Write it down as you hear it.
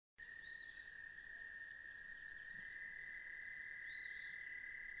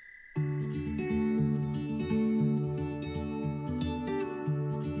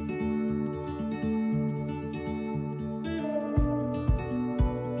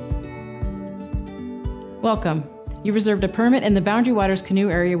Welcome. You've reserved a permit in the Boundary Waters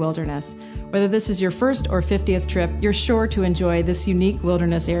Canoe Area Wilderness. Whether this is your first or 50th trip, you're sure to enjoy this unique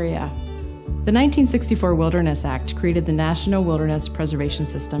wilderness area. The 1964 Wilderness Act created the National Wilderness Preservation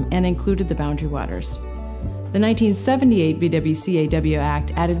System and included the Boundary Waters. The 1978 BWCAW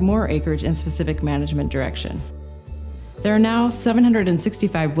Act added more acreage and specific management direction. There are now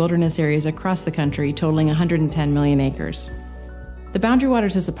 765 wilderness areas across the country, totaling 110 million acres. The Boundary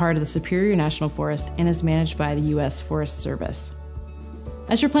Waters is a part of the Superior National Forest and is managed by the U.S. Forest Service.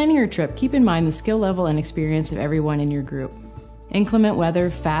 As you're planning your trip, keep in mind the skill level and experience of everyone in your group. Inclement weather,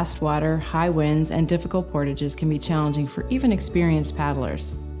 fast water, high winds, and difficult portages can be challenging for even experienced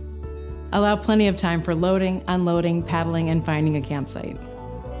paddlers. Allow plenty of time for loading, unloading, paddling, and finding a campsite.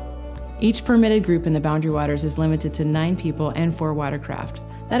 Each permitted group in the Boundary Waters is limited to 9 people and 4 watercraft.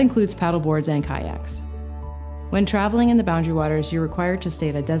 That includes paddleboards and kayaks. When traveling in the Boundary Waters, you're required to stay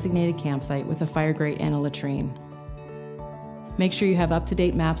at a designated campsite with a fire grate and a latrine. Make sure you have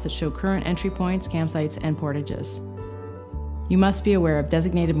up-to-date maps that show current entry points, campsites, and portages. You must be aware of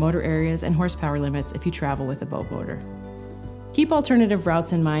designated motor areas and horsepower limits if you travel with a boat motor. Keep alternative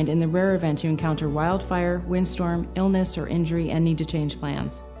routes in mind in the rare event you encounter wildfire, windstorm, illness, or injury and need to change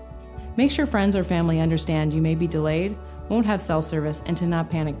plans. Make sure friends or family understand you may be delayed, won't have cell service, and to not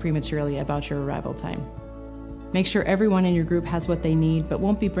panic prematurely about your arrival time. Make sure everyone in your group has what they need, but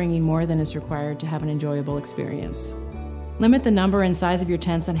won't be bringing more than is required to have an enjoyable experience. Limit the number and size of your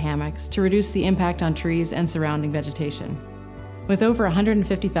tents and hammocks to reduce the impact on trees and surrounding vegetation. With over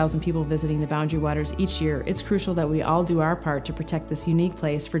 150,000 people visiting the Boundary Waters each year, it's crucial that we all do our part to protect this unique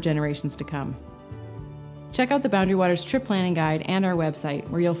place for generations to come. Check out the Boundary Waters Trip Planning Guide and our website,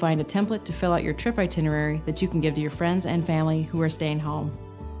 where you'll find a template to fill out your trip itinerary that you can give to your friends and family who are staying home.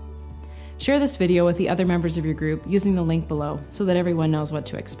 Share this video with the other members of your group using the link below so that everyone knows what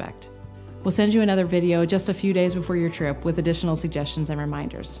to expect. We'll send you another video just a few days before your trip with additional suggestions and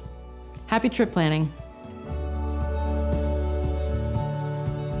reminders. Happy trip planning!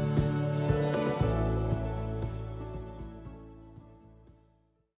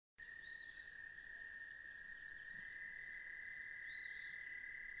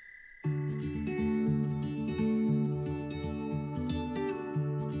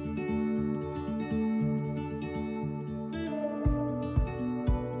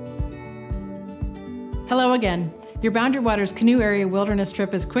 Hello again. Your Boundary Waters Canoe Area Wilderness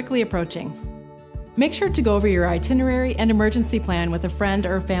trip is quickly approaching. Make sure to go over your itinerary and emergency plan with a friend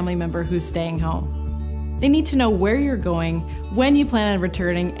or family member who's staying home. They need to know where you're going, when you plan on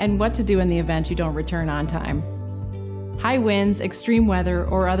returning, and what to do in the event you don't return on time. High winds, extreme weather,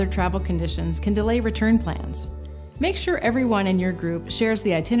 or other travel conditions can delay return plans. Make sure everyone in your group shares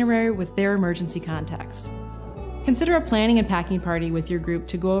the itinerary with their emergency contacts. Consider a planning and packing party with your group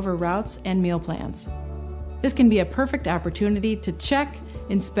to go over routes and meal plans. This can be a perfect opportunity to check,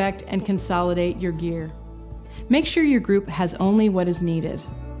 inspect, and consolidate your gear. Make sure your group has only what is needed.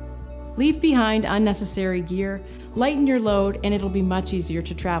 Leave behind unnecessary gear, lighten your load, and it'll be much easier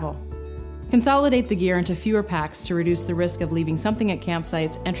to travel. Consolidate the gear into fewer packs to reduce the risk of leaving something at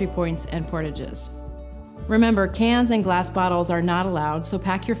campsites, entry points, and portages. Remember, cans and glass bottles are not allowed, so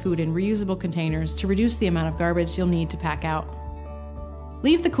pack your food in reusable containers to reduce the amount of garbage you'll need to pack out.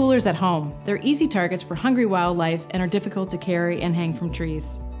 Leave the coolers at home. They're easy targets for hungry wildlife and are difficult to carry and hang from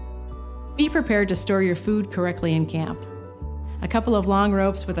trees. Be prepared to store your food correctly in camp. A couple of long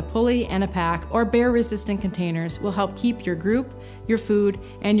ropes with a pulley and a pack or bear-resistant containers will help keep your group, your food,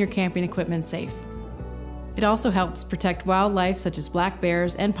 and your camping equipment safe. It also helps protect wildlife such as black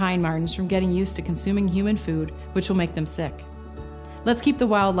bears and pine martens from getting used to consuming human food, which will make them sick. Let's keep the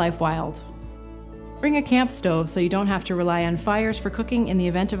wildlife wild. Bring a camp stove so you don't have to rely on fires for cooking in the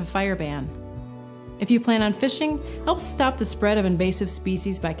event of a fire ban. If you plan on fishing, help stop the spread of invasive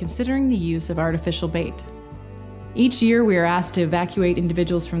species by considering the use of artificial bait. Each year, we are asked to evacuate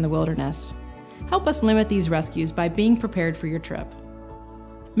individuals from the wilderness. Help us limit these rescues by being prepared for your trip.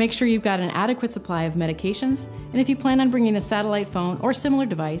 Make sure you've got an adequate supply of medications, and if you plan on bringing a satellite phone or similar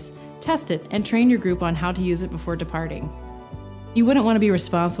device, test it and train your group on how to use it before departing. You wouldn't want to be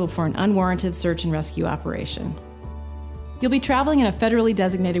responsible for an unwarranted search and rescue operation. You'll be traveling in a federally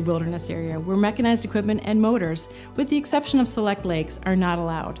designated wilderness area where mechanized equipment and motors, with the exception of select lakes, are not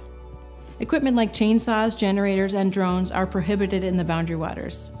allowed. Equipment like chainsaws, generators, and drones are prohibited in the Boundary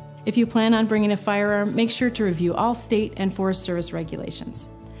Waters. If you plan on bringing a firearm, make sure to review all state and Forest Service regulations.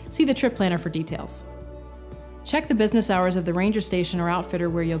 See the trip planner for details. Check the business hours of the ranger station or outfitter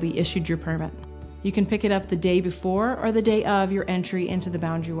where you'll be issued your permit. You can pick it up the day before or the day of your entry into the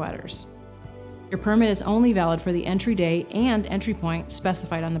Boundary Waters. Your permit is only valid for the entry day and entry point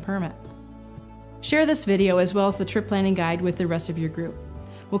specified on the permit. Share this video as well as the trip planning guide with the rest of your group.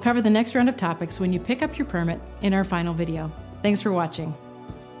 We'll cover the next round of topics when you pick up your permit in our final video. Thanks for watching.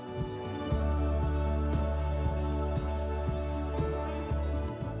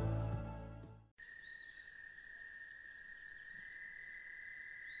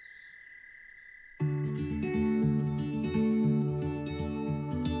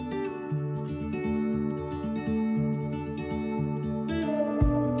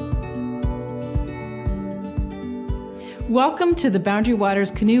 Welcome to the Boundary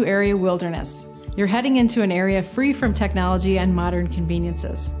Waters Canoe Area Wilderness. You're heading into an area free from technology and modern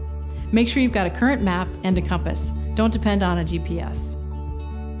conveniences. Make sure you've got a current map and a compass. Don't depend on a GPS.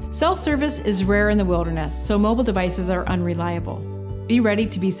 Cell service is rare in the wilderness, so mobile devices are unreliable. Be ready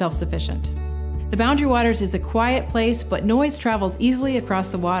to be self-sufficient. The Boundary Waters is a quiet place, but noise travels easily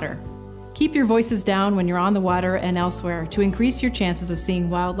across the water. Keep your voices down when you're on the water and elsewhere to increase your chances of seeing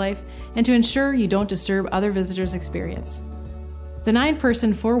wildlife and to ensure you don't disturb other visitors' experience. The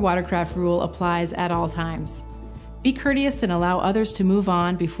 9-person 4-watercraft rule applies at all times. Be courteous and allow others to move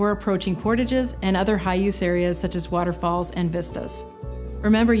on before approaching portages and other high-use areas such as waterfalls and vistas.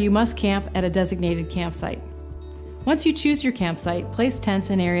 Remember, you must camp at a designated campsite. Once you choose your campsite, place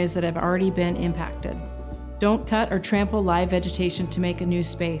tents in areas that have already been impacted. Don't cut or trample live vegetation to make a new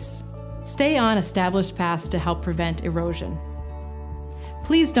space. Stay on established paths to help prevent erosion.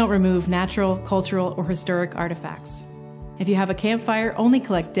 Please don't remove natural, cultural, or historic artifacts. If you have a campfire, only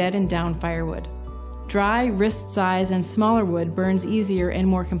collect dead and down firewood. Dry, wrist-size, and smaller wood burns easier and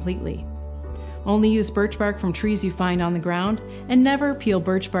more completely. Only use birch bark from trees you find on the ground, and never peel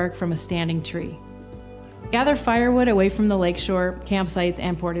birch bark from a standing tree. Gather firewood away from the lakeshore, campsites,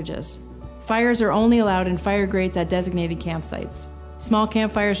 and portages. Fires are only allowed in fire grates at designated campsites. Small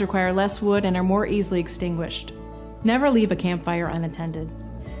campfires require less wood and are more easily extinguished. Never leave a campfire unattended.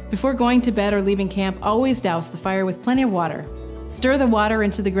 Before going to bed or leaving camp, always douse the fire with plenty of water. Stir the water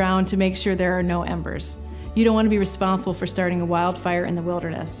into the ground to make sure there are no embers. You don't want to be responsible for starting a wildfire in the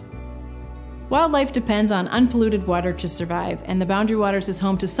wilderness. Wildlife depends on unpolluted water to survive, and the Boundary Waters is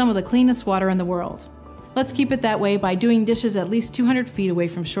home to some of the cleanest water in the world. Let's keep it that way by doing dishes at least 200 feet away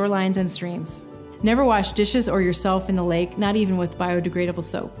from shorelines and streams. Never wash dishes or yourself in the lake, not even with biodegradable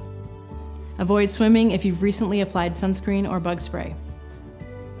soap. Avoid swimming if you've recently applied sunscreen or bug spray.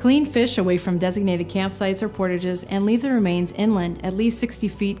 Clean fish away from designated campsites or portages and leave the remains inland at least 60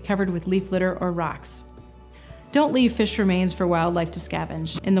 feet covered with leaf litter or rocks. Don't leave fish remains for wildlife to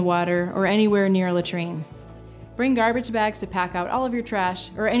scavenge in the water or anywhere near a latrine. Bring garbage bags to pack out all of your trash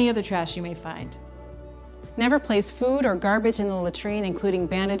or any other trash you may find. Never place food or garbage in the latrine, including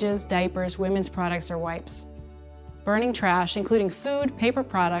bandages, diapers, women's products, or wipes. Burning trash, including food, paper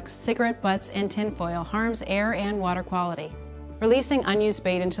products, cigarette butts, and tinfoil, harms air and water quality. Releasing unused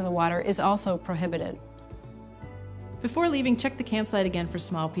bait into the water is also prohibited. Before leaving, check the campsite again for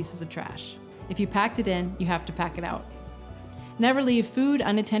small pieces of trash. If you packed it in, you have to pack it out. Never leave food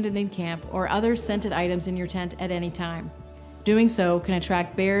unattended in camp or other scented items in your tent at any time. Doing so can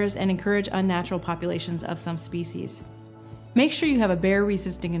attract bears and encourage unnatural populations of some species. Make sure you have a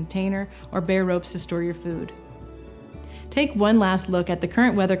bear-resistant container or bear ropes to store your food. Take one last look at the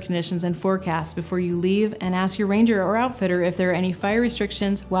current weather conditions and forecasts before you leave and ask your ranger or outfitter if there are any fire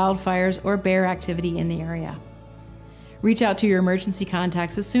restrictions, wildfires, or bear activity in the area. Reach out to your emergency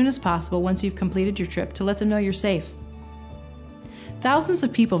contacts as soon as possible once you've completed your trip to let them know you're safe. Thousands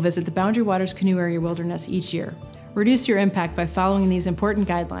of people visit the Boundary Waters Canoe Area Wilderness each year. Reduce your impact by following these important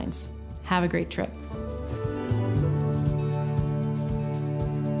guidelines. Have a great trip.